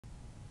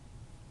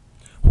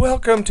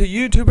Welcome to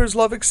YouTubers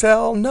Love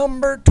Excel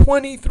number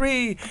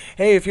 23.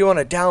 Hey, if you want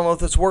to download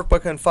this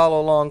workbook and follow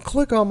along,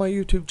 click on my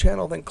YouTube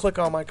channel, then click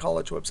on my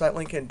college website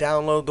link and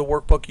download the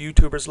workbook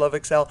YouTubers Love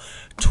Excel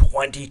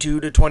 22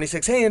 to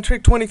 26. Hey, in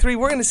trick 23,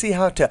 we're going to see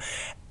how to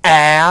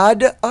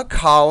add a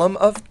column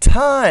of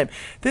time.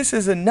 This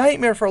is a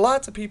nightmare for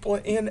lots of people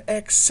in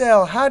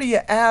Excel. How do you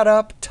add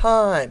up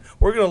time?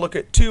 We're going to look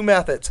at two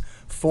methods,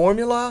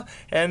 formula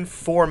and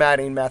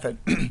formatting method.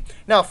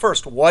 Now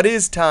first, what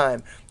is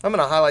time? I'm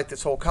going to highlight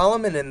this whole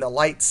column, and in the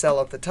light cell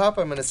at the top,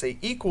 I'm going to say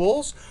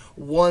equals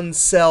one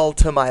cell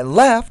to my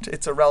left.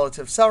 It's a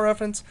relative cell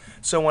reference.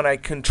 So when I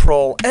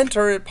Control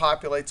Enter, it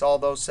populates all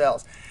those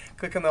cells.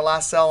 Click on the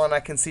last cell, and I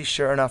can see,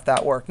 sure enough,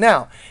 that worked.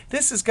 Now,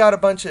 this has got a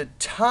bunch of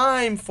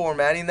time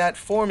formatting. That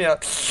formula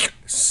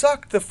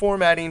sucked the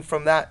formatting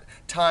from that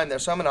time there.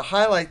 So I'm going to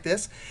highlight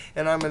this,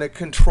 and I'm going to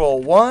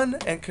Control 1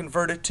 and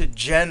convert it to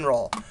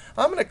general.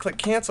 I'm going to click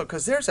Cancel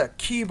because there's a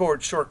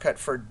keyboard shortcut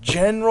for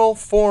general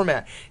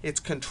format. It's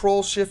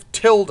Control-Shift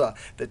tilde.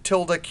 The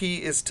tilde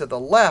key is to the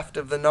left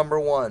of the number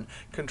 1.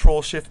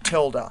 Control-Shift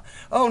tilde.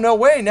 Oh, no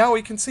way. Now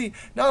we can see,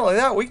 not only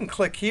that, we can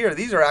click here.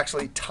 These are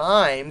actually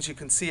times. You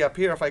can see up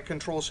here, if I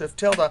Control-Shift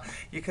tilde,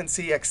 you can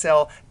see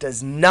Excel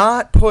does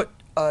not put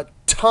a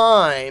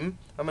time.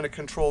 I'm going to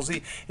Control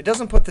Z. It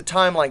doesn't put the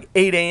time like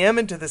 8 a.m.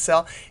 into the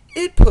cell.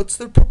 It puts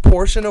the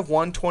proportion of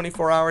one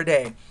 24-hour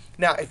day.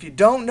 Now, if you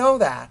don't know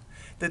that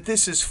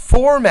this is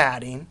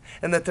formatting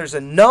and that there's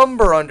a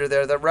number under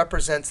there that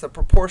represents the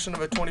proportion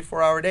of a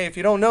 24-hour day, if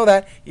you don't know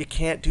that, you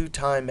can't do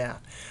time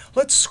math.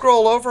 Let's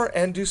scroll over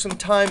and do some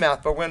time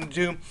math. But we're going to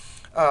do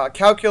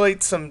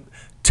calculate some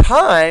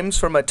times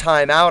from a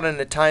time out and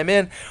a time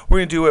in. We're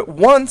going to do it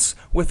once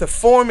with a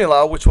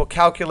formula, which will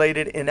calculate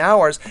it in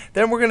hours.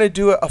 Then we're going to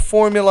do a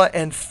formula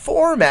and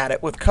format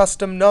it with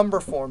custom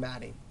number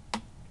formatting.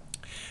 I'm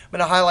going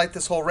to highlight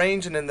this whole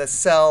range, and in the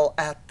cell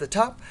at the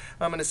top,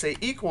 I'm going to say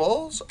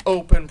equals,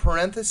 open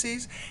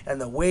parentheses. And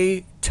the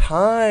way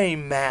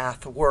time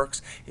math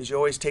works is you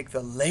always take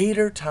the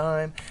later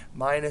time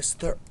minus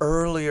the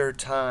earlier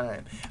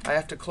time. I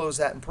have to close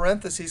that in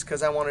parentheses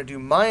because I want to do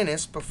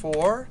minus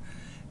before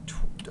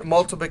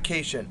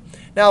multiplication.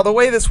 Now, the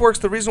way this works,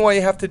 the reason why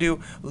you have to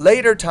do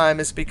later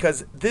time is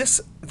because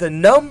the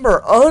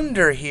number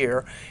under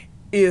here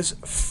is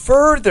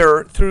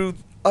further through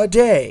a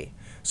day.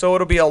 So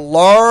it'll be a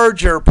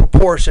larger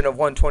proportion of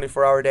one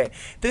 24-hour day.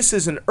 This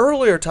is an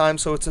earlier time,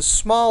 so it's a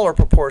smaller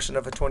proportion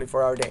of a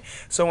 24-hour day.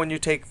 So when you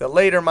take the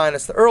later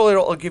minus the earlier,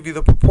 it'll give you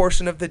the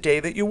proportion of the day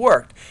that you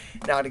worked.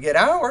 Now, to get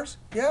hours,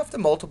 you have to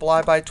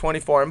multiply by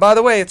 24. And by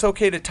the way, it's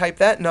OK to type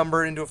that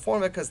number into a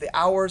formula because the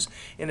hours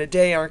in a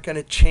day aren't going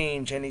to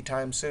change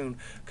anytime soon.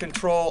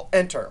 Control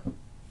Enter.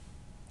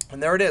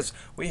 And there it is.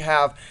 We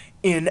have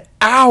in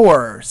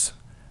hours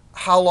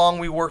how long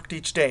we worked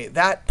each day.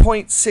 That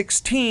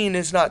 0.16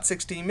 is not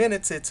 16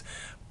 minutes. It's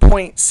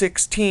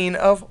 0.16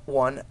 of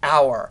 1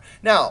 hour.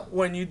 Now,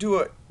 when you do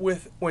it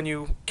when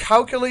you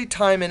calculate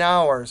time in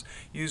hours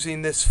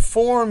using this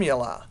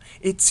formula,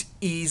 it's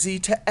easy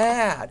to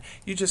add.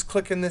 You just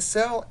click in this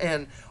cell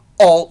and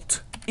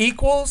Alt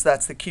equals.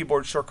 That's the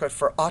keyboard shortcut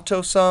for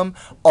auto sum.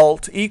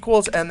 Alt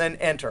equals, and then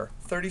Enter.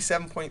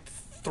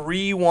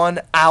 37.31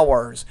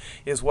 hours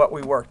is what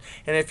we worked.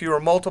 And if you were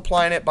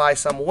multiplying it by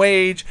some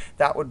wage,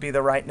 that would be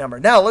the right number.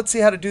 Now, let's see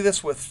how to do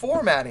this with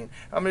formatting.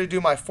 I'm going to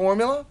do my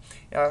formula.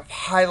 I've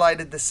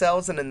highlighted the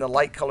cells, and in the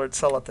light colored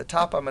cell at the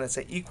top, I'm going to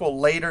say equal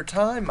later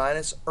time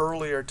minus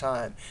earlier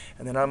time.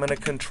 And then I'm going to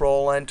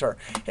Control Enter.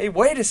 Hey,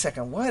 wait a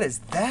second. What is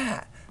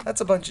that?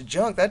 That's a bunch of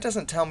junk. That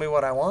doesn't tell me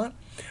what I want.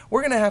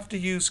 We're going to have to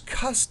use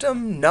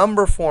custom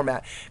number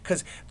format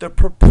because the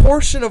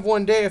proportion of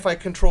one day, if I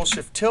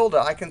Control-Shift tilde,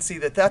 I can see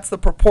that that's the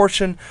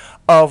proportion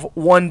of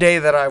one day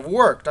that I've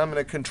worked. I'm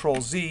going to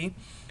Control Z.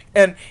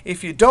 And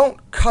if you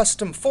don't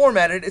custom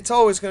format it, it's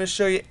always going to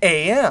show you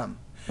AM.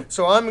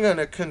 So I'm going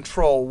to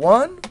Control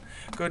 1,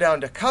 go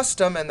down to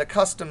Custom, and the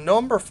custom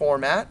number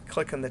format,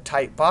 click in the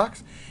type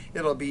box.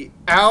 It'll be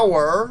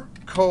hour,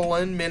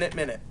 minute,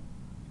 minute.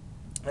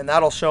 And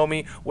that'll show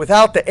me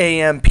without the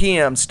AM,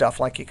 PM stuff,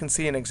 like you can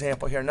see an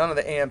example here. None of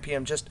the AM,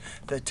 PM, just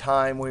the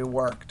time we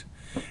worked.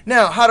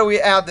 Now, how do we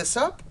add this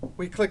up?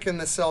 We click in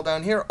the cell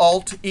down here,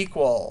 Alt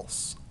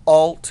equals.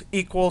 Alt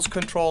equals,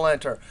 Control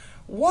Enter.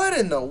 What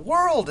in the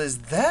world is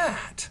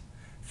that?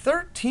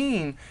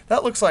 13.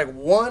 That looks like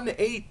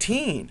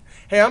 118.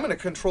 Hey, I'm going to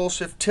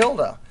Control-Shift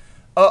tilde.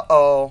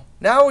 Uh-oh.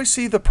 Now we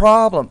see the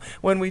problem.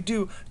 When we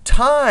do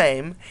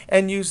time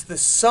and use the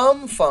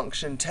sum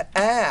function to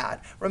add,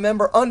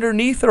 remember,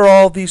 underneath are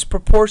all these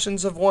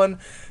proportions of one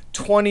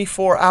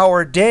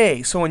 24-hour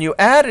day. So when you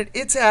add it,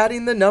 it's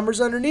adding the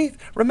numbers underneath.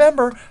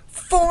 Remember,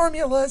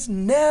 formulas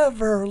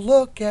never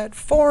look at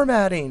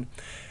formatting.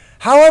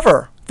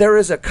 However, there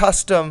is a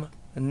custom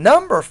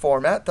number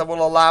format that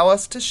will allow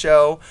us to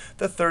show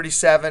the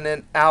 37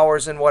 in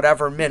hours and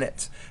whatever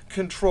minutes.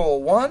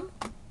 Control 1.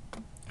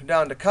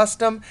 Down to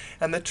Custom.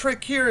 And the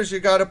trick here is you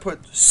got to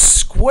put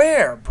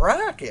square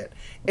bracket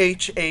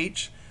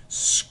HH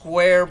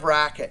square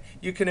bracket.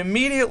 You can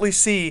immediately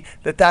see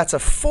that that's a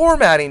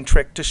formatting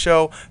trick to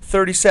show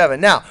 37.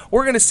 Now,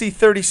 we're going to see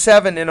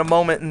 37 in a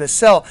moment in the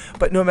cell,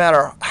 but no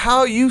matter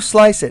how you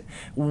slice it,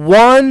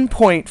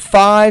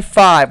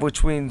 1.55,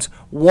 which means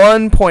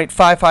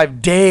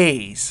 1.55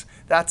 days.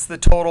 That's the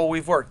total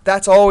we've worked.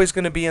 That's always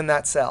going to be in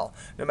that cell,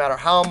 no matter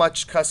how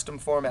much custom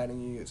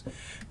formatting you use.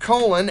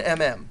 Colon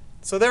MM.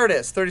 So there it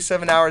is,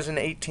 37 hours and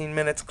 18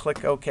 minutes.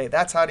 Click OK.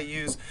 That's how to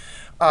use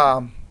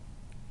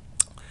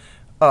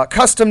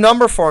custom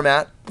number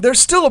format. There's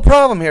still a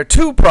problem here,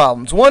 two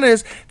problems. One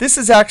is this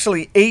is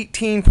actually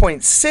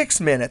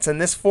 18.6 minutes,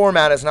 and this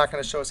format is not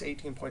going to show us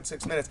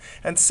 18.6 minutes.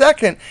 And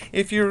second,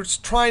 if you're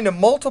trying to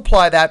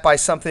multiply that by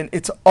something,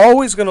 it's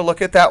always going to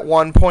look at that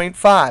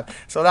 1.5.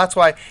 So that's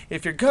why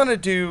if you're going to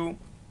do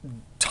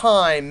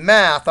time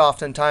math,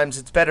 oftentimes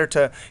it's better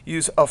to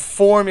use a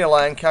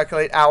formula and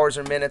calculate hours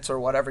or minutes or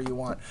whatever you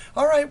want.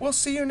 All right, we'll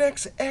see you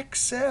next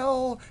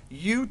Excel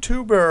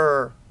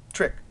YouTuber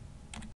trick.